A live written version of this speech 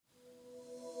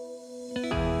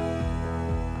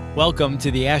Welcome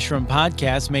to the Ashram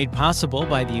Podcast, made possible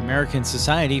by the American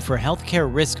Society for Healthcare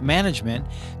Risk Management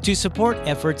to support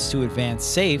efforts to advance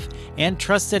safe and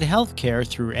trusted healthcare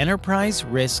through enterprise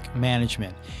risk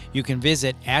management. You can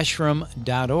visit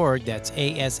ashram.org, that's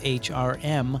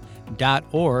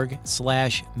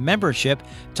ASHRM.org/membership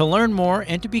to learn more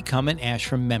and to become an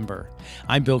Ashram member.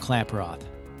 I'm Bill Klaproth.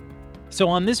 So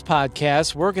on this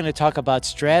podcast, we're going to talk about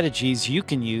strategies you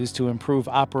can use to improve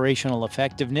operational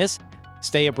effectiveness,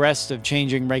 stay abreast of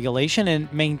changing regulation,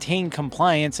 and maintain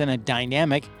compliance in a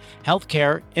dynamic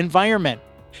healthcare environment.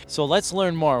 So let's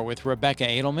learn more with Rebecca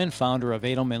Edelman, founder of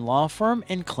Edelman Law Firm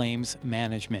and Claims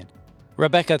Management.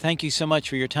 Rebecca, thank you so much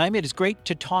for your time. It is great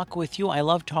to talk with you. I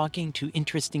love talking to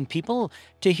interesting people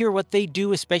to hear what they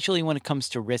do, especially when it comes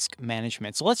to risk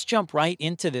management. So let's jump right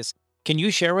into this. Can you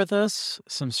share with us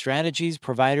some strategies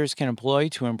providers can employ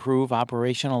to improve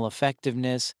operational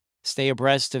effectiveness, stay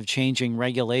abreast of changing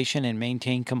regulation, and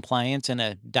maintain compliance in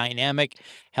a dynamic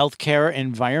healthcare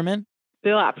environment?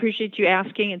 Bill, I appreciate you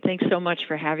asking, and thanks so much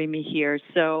for having me here.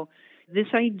 So,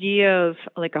 this idea of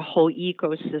like a whole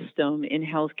ecosystem in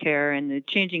healthcare and the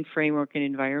changing framework and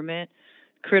environment,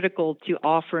 critical to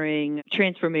offering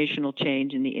transformational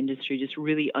change in the industry, just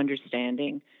really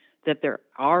understanding that there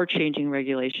are changing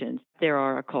regulations, there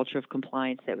are a culture of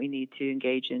compliance that we need to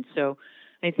engage in. So,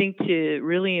 I think to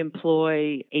really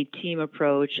employ a team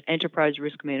approach, enterprise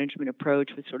risk management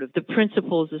approach with sort of the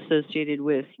principles associated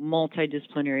with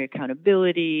multidisciplinary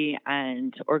accountability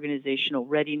and organizational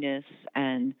readiness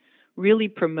and really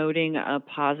promoting a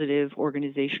positive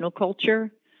organizational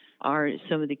culture are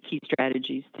some of the key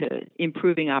strategies to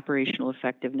improving operational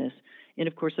effectiveness. And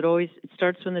of course, it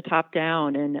starts from the top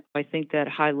down. And I think that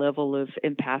high level of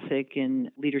empathic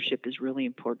and leadership is really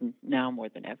important now more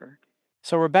than ever.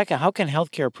 So, Rebecca, how can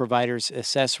healthcare providers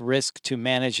assess risk to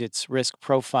manage its risk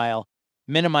profile,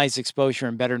 minimize exposure,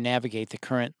 and better navigate the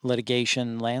current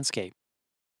litigation landscape?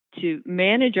 To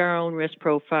manage our own risk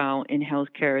profile in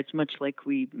healthcare, it's much like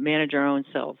we manage our own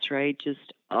selves, right?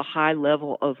 Just a high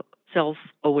level of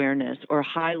self-awareness or a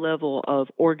high level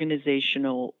of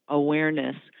organizational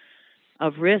awareness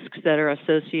of risks that are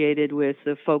associated with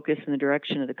the focus and the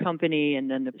direction of the company and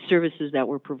then the services that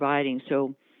we're providing.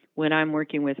 So when I'm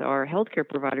working with our healthcare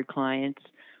provider clients,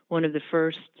 one of the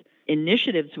first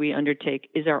initiatives we undertake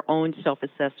is our own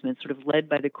self-assessment, sort of led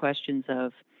by the questions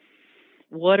of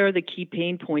what are the key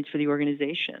pain points for the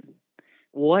organization?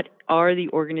 What are the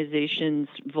organization's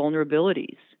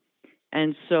vulnerabilities?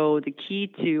 And so the key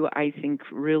to, I think,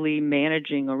 really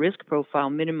managing a risk profile,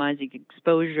 minimizing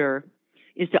exposure,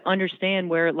 is to understand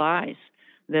where it lies,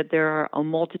 that there are a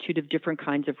multitude of different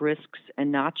kinds of risks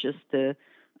and not just the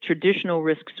traditional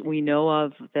risks we know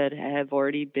of that have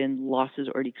already been losses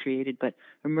already created, but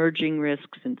emerging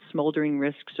risks and smoldering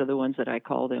risks are the ones that I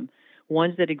call them,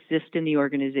 ones that exist in the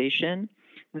organization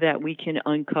that we can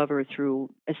uncover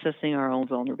through assessing our own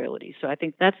vulnerabilities. So I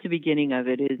think that's the beginning of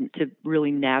it, is to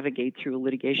really navigate through a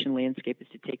litigation landscape, is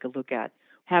to take a look at,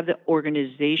 have the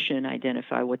organization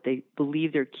identify what they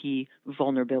believe their key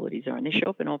vulnerabilities are. And they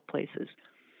show up in all places.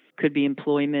 Could be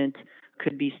employment,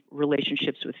 could be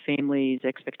relationships with families,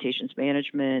 expectations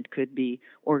management, could be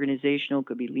organizational,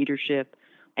 could be leadership,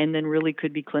 and then really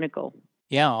could be clinical.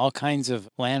 Yeah, all kinds of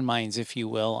landmines, if you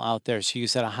will, out there. So you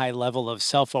said a high level of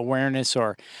self-awareness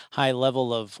or high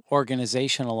level of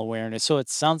organizational awareness. So it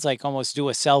sounds like almost do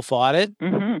a self-audit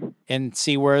and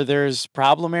see where there's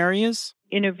problem areas.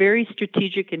 In a very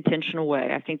strategic, intentional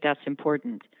way. I think that's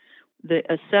important. The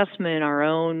assessment, our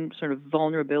own sort of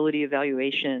vulnerability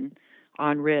evaluation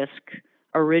on risk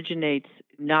originates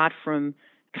not from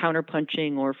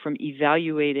counterpunching or from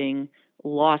evaluating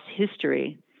loss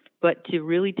history, but to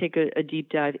really take a deep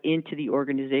dive into the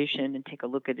organization and take a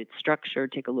look at its structure,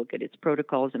 take a look at its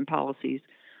protocols and policies,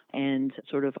 and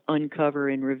sort of uncover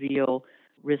and reveal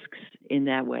risks in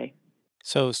that way.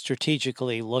 So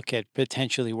strategically look at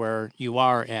potentially where you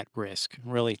are at risk,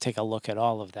 really take a look at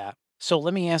all of that. So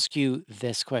let me ask you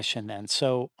this question then.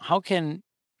 So how can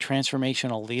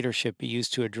transformational leadership be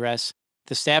used to address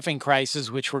the staffing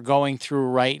crisis which we're going through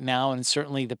right now? And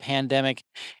certainly the pandemic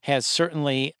has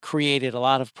certainly created a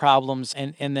lot of problems.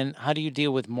 And then how do you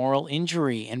deal with moral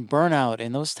injury and burnout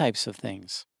and those types of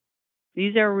things?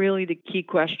 These are really the key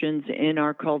questions in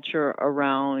our culture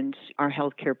around our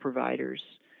healthcare providers.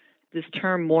 This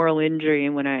term moral injury,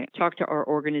 and when I talk to our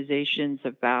organizations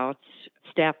about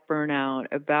staff burnout,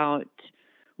 about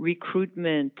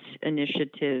recruitment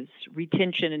initiatives,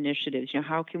 retention initiatives,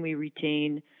 how can we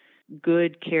retain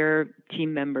good care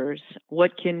team members?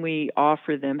 What can we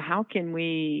offer them? How can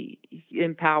we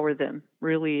empower them?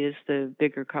 Really is the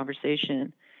bigger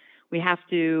conversation. We have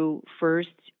to first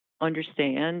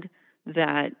understand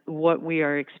that what we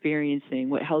are experiencing,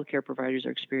 what healthcare providers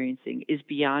are experiencing, is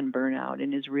beyond burnout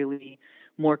and is really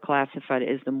more classified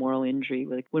as the moral injury,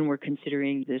 like when we're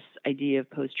considering this idea of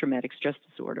post-traumatic stress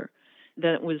disorder.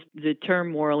 That was the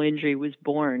term moral injury was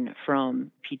born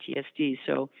from PTSD.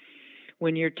 So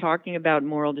when you're talking about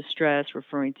moral distress,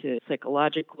 referring to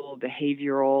psychological,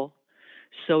 behavioral,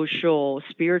 social,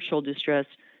 spiritual distress,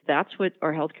 that's what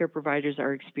our healthcare providers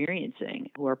are experiencing,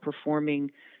 who are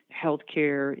performing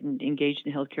healthcare and engaged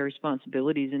in healthcare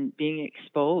responsibilities and being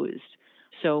exposed.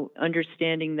 So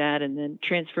understanding that, and then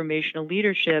transformational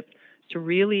leadership to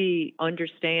really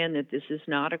understand that this is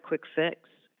not a quick fix,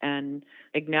 and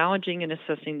acknowledging and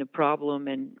assessing the problem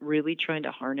and really trying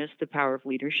to harness the power of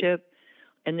leadership,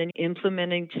 and then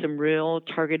implementing some real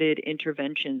targeted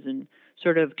interventions and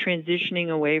sort of transitioning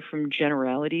away from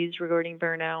generalities regarding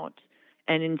burnout,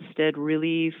 and instead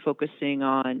really focusing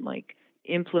on like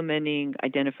implementing,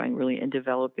 identifying really, and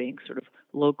developing sort of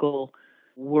local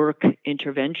work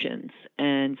interventions.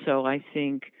 And so I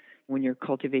think when you're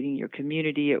cultivating your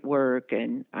community at work,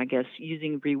 and I guess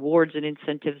using rewards and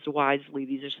incentives wisely,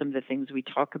 these are some of the things we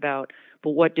talk about.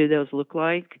 But what do those look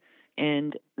like?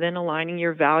 And then aligning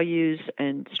your values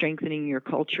and strengthening your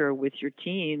culture with your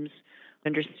teams,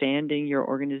 understanding your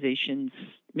organization's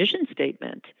mission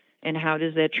statement, and how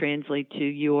does that translate to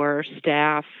your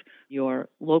staff, your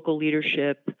local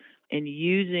leadership, and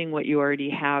using what you already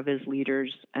have as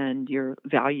leaders and your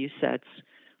value sets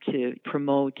to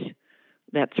promote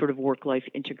that sort of work-life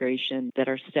integration that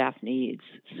our staff needs.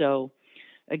 So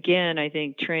again, I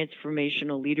think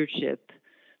transformational leadership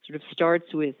sort of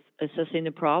starts with assessing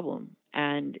the problem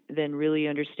and then really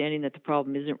understanding that the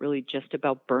problem isn't really just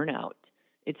about burnout.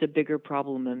 It's a bigger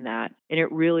problem than that. And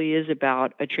it really is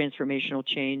about a transformational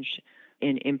change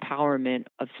in empowerment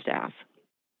of staff.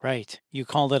 Right. You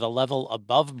called it a level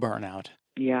above burnout.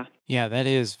 Yeah. Yeah, that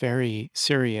is very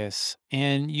serious.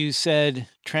 And you said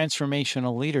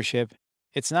transformational leadership,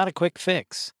 it's not a quick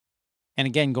fix. And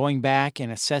again, going back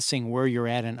and assessing where you're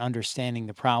at and understanding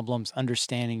the problems,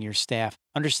 understanding your staff,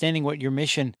 understanding what your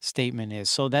mission statement is.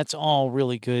 So that's all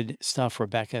really good stuff,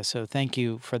 Rebecca. So thank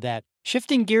you for that.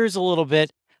 Shifting gears a little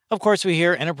bit. Of course, we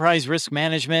hear enterprise risk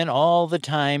management all the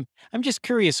time. I'm just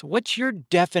curious, what's your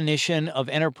definition of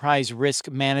enterprise risk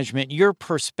management, your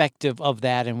perspective of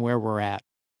that and where we're at?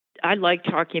 I like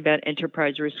talking about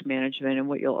enterprise risk management, and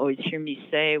what you'll always hear me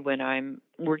say when I'm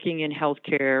working in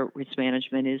healthcare risk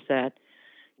management is that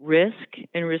risk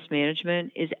and risk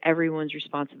management is everyone's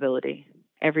responsibility,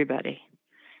 everybody.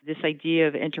 This idea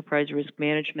of enterprise risk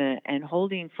management and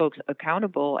holding folks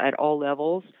accountable at all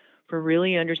levels for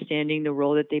really understanding the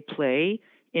role that they play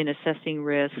in assessing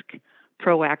risk,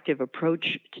 proactive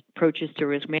approaches to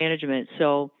risk management.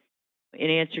 So in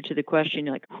answer to the question,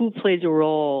 like who plays a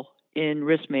role in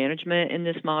risk management in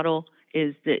this model,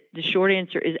 is that the short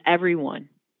answer is everyone.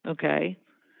 Okay.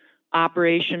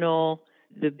 Operational,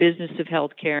 the business of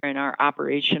healthcare, and our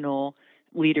operational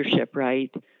leadership,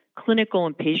 right? Clinical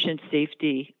and patient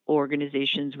safety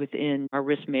organizations within our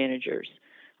risk managers,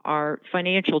 our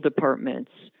financial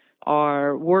departments,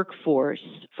 our workforce,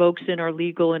 folks in our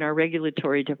legal and our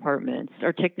regulatory departments,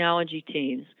 our technology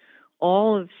teams,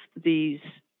 all of these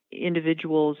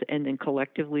individuals and then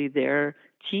collectively their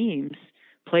teams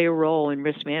play a role in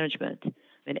risk management.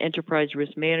 And enterprise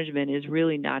risk management is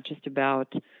really not just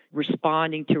about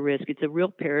responding to risk. It's a real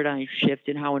paradigm shift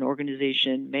in how an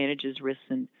organization manages risks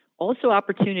and also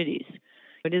opportunities.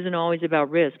 It isn't always about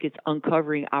risk. It's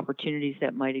uncovering opportunities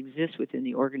that might exist within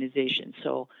the organization.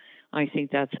 So I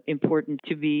think that's important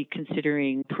to be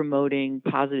considering promoting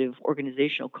positive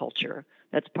organizational culture.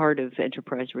 That's part of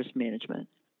enterprise risk management.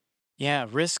 Yeah,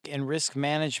 risk and risk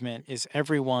management is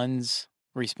everyone's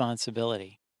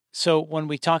responsibility. So, when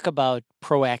we talk about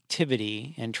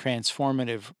proactivity and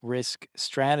transformative risk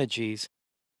strategies,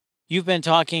 you've been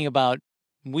talking about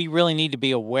we really need to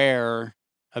be aware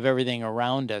of everything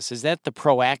around us. Is that the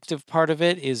proactive part of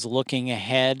it? Is looking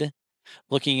ahead,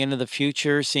 looking into the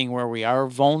future, seeing where we are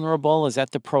vulnerable? Is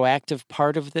that the proactive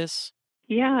part of this?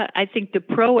 Yeah, I think the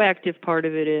proactive part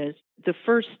of it is the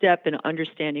first step in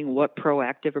understanding what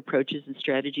proactive approaches and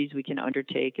strategies we can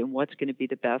undertake and what's going to be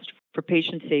the best for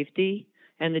patient safety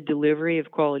and the delivery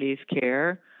of quality of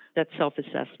care. That's self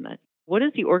assessment. What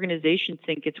does the organization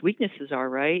think its weaknesses are,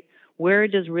 right? Where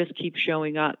does risk keep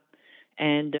showing up?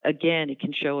 And again, it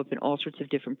can show up in all sorts of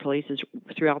different places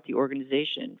throughout the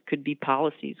organization. Could be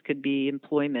policies, could be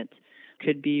employment,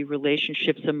 could be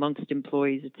relationships amongst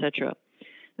employees, et cetera.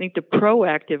 I think the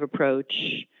proactive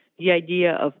approach, the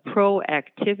idea of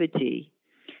proactivity,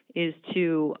 is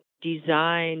to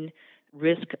design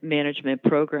risk management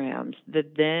programs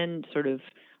that then sort of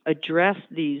address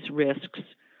these risks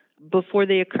before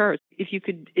they occur. If you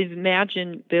could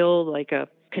imagine, Bill, like a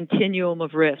continuum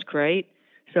of risk, right?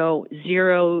 So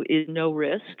 0 is no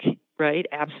risk, right?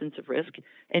 Absence of risk.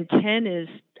 And 10 is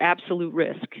absolute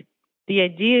risk. The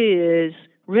idea is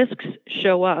risks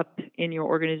show up in your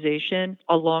organization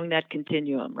along that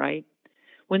continuum, right?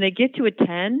 When they get to a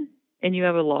 10 and you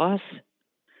have a loss,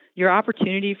 your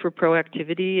opportunity for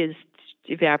proactivity is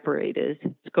evaporated.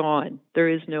 It's gone. There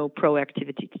is no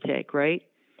proactivity to take, right?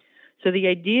 So the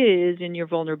idea is in your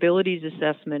vulnerabilities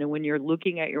assessment and when you're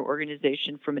looking at your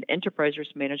organization from an enterprise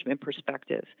risk management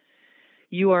perspective,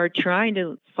 you are trying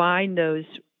to find those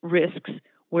risks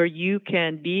where you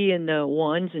can be in the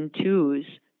ones and twos.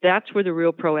 That's where the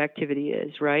real proactivity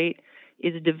is, right?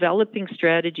 Is developing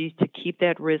strategies to keep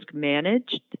that risk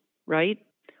managed, right?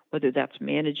 Whether that's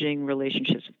managing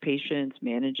relationships with patients,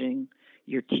 managing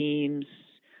your teams,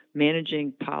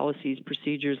 managing policies,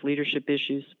 procedures, leadership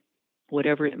issues,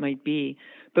 whatever it might be.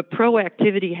 But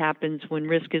proactivity happens when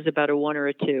risk is about a 1 or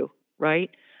a 2, right?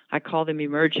 I call them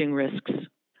emerging risks.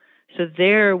 So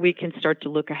there we can start to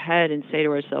look ahead and say to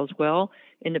ourselves, well,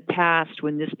 in the past,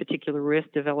 when this particular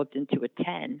risk developed into a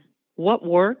 10, what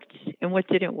worked and what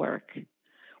didn't work?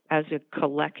 As a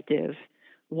collective,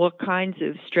 what kinds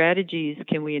of strategies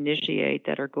can we initiate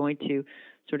that are going to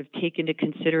sort of take into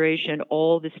consideration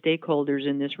all the stakeholders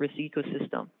in this risk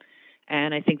ecosystem?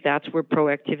 And I think that's where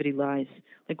proactivity lies.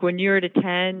 Like when you're at a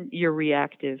 10, you're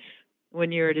reactive.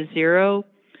 When you're at a 0,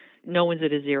 no one's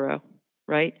at a 0,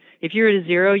 right? If you're at a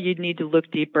 0, you'd need to look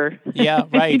deeper. Yeah,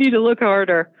 You right. need to look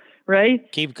harder,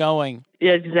 right? Keep going.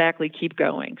 Yeah, exactly. Keep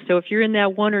going. So if you're in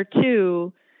that 1 or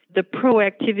 2, the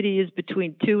proactivity is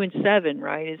between 2 and 7,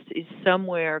 right? Is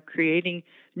somewhere creating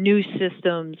new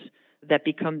systems that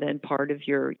become then part of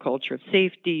your culture of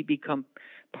safety, become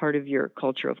part of your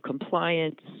culture of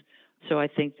compliance. So I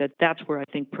think that that's where I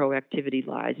think proactivity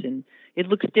lies. And it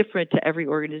looks different to every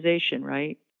organization,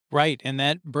 right? Right. And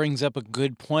that brings up a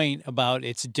good point about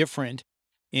it's different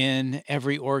in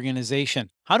every organization.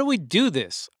 How do we do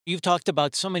this? You've talked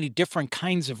about so many different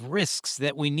kinds of risks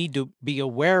that we need to be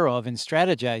aware of and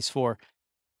strategize for.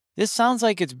 This sounds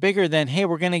like it's bigger than, hey,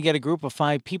 we're going to get a group of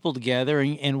 5 people together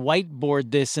and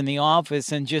whiteboard this in the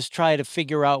office and just try to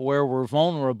figure out where we're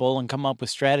vulnerable and come up with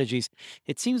strategies.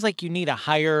 It seems like you need a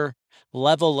higher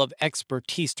level of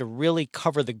expertise to really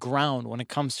cover the ground when it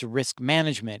comes to risk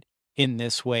management in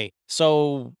this way.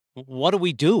 So, what do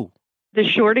we do? The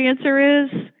short answer is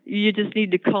you just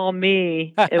need to call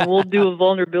me and we'll do a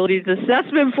vulnerabilities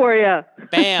assessment for you.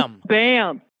 Bam.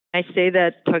 Bam. I say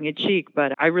that tongue in cheek,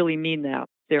 but I really mean that.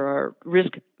 There are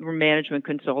risk management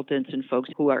consultants and folks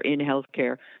who are in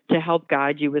healthcare to help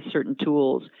guide you with certain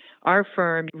tools. Our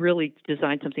firm really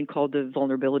designed something called the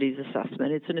vulnerabilities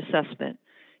assessment. It's an assessment.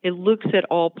 It looks at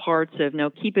all parts of, now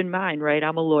keep in mind, right,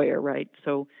 I'm a lawyer, right?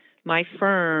 So my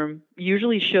firm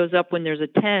usually shows up when there's a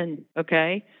 10,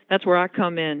 okay? That's where I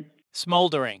come in.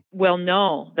 Smoldering. Well,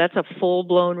 no, that's a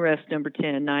full-blown risk, number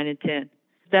 10, 9 and 10.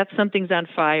 That's something's on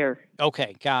fire.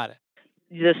 Okay, got it.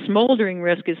 The smoldering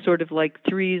risk is sort of like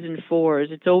 3s and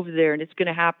 4s. It's over there and it's going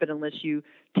to happen unless you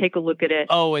take a look at it.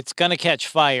 Oh, it's going to catch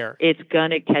fire. It's going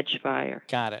to catch fire.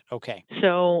 Got it. Okay.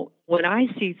 So when I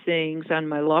see things on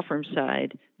my law firm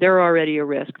side, they're already a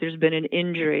risk. There's been an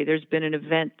injury, there's been an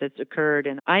event that's occurred,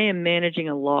 and I am managing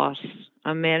a loss.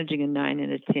 I'm managing a 9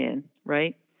 and a 10,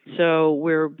 right? So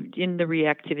we're in the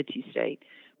reactivity state.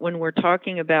 When we're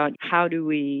talking about how do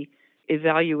we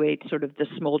evaluate sort of the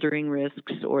smoldering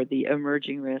risks or the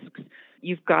emerging risks,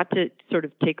 you've got to sort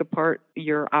of take apart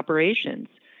your operations.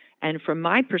 And from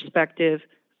my perspective,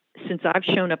 since I've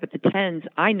shown up at the 10s,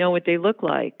 I know what they look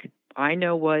like. I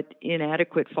know what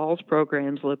inadequate falls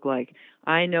programs look like.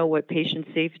 I know what patient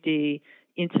safety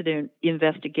incident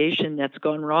investigation that's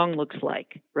gone wrong looks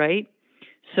like, right?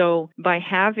 So by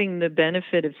having the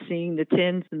benefit of seeing the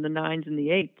 10s and the 9s and the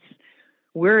 8s,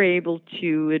 we're able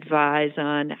to advise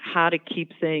on how to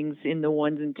keep things in the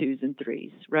 1s and 2s and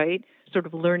 3s, right? Sort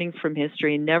of learning from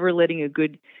history and never letting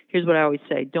here's what I always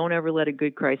say, don't ever let a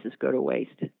good crisis go to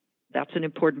waste. That's an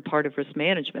important part of risk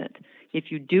management.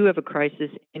 If you do have a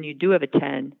crisis and you do have a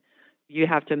 10, you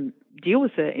have to deal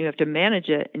with it, you have to manage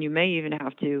it, and you may even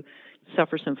have to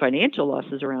suffer some financial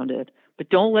losses around it. But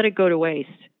don't let it go to waste.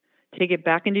 Take it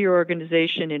back into your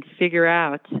organization and figure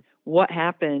out what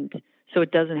happened so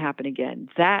it doesn't happen again.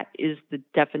 That is the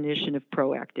definition of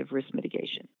proactive risk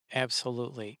mitigation.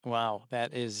 Absolutely. Wow,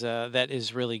 that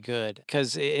is really good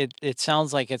because it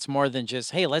sounds like it's more than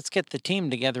just, hey, let's get the team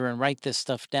together and write this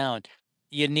stuff down.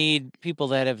 You need people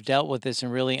that have dealt with this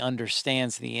and really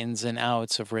understands the ins and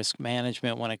outs of risk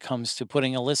management when it comes to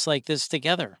putting a list like this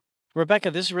together.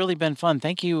 Rebecca, this has really been fun.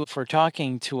 Thank you for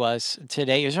talking to us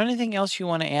today. Is there anything else you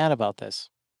want to add about this?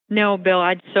 No, Bill,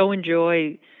 I'd so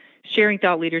enjoy sharing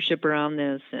thought leadership around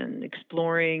this and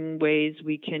exploring ways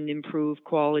we can improve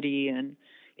quality and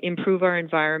improve our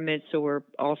environment so we're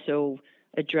also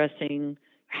addressing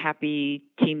happy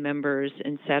team members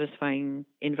and satisfying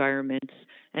environments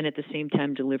and at the same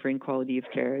time delivering quality of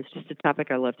care. It's just a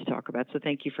topic I love to talk about. So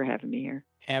thank you for having me here.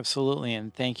 Absolutely.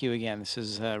 And thank you again. This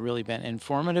has really been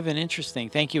informative and interesting.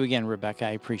 Thank you again, Rebecca.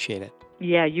 I appreciate it.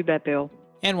 Yeah, you bet, Bill.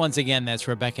 And once again, that's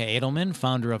Rebecca Edelman,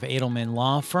 founder of Edelman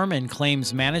Law Firm and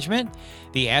Claims Management.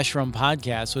 The Ashram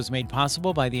podcast was made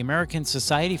possible by the American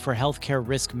Society for Healthcare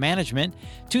Risk Management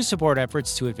to support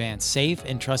efforts to advance safe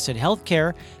and trusted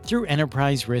healthcare through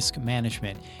enterprise risk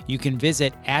management. You can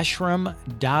visit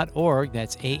ashram.org,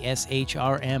 that's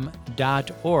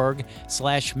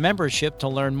ASHRM.org/membership to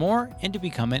learn more and to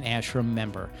become an Ashram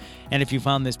member. And if you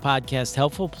found this podcast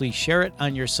helpful, please share it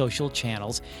on your social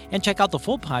channels and check out the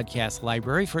full podcast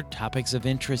library for topics of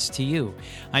interest to you.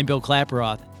 I'm Bill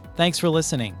Klaproth. Thanks for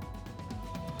listening.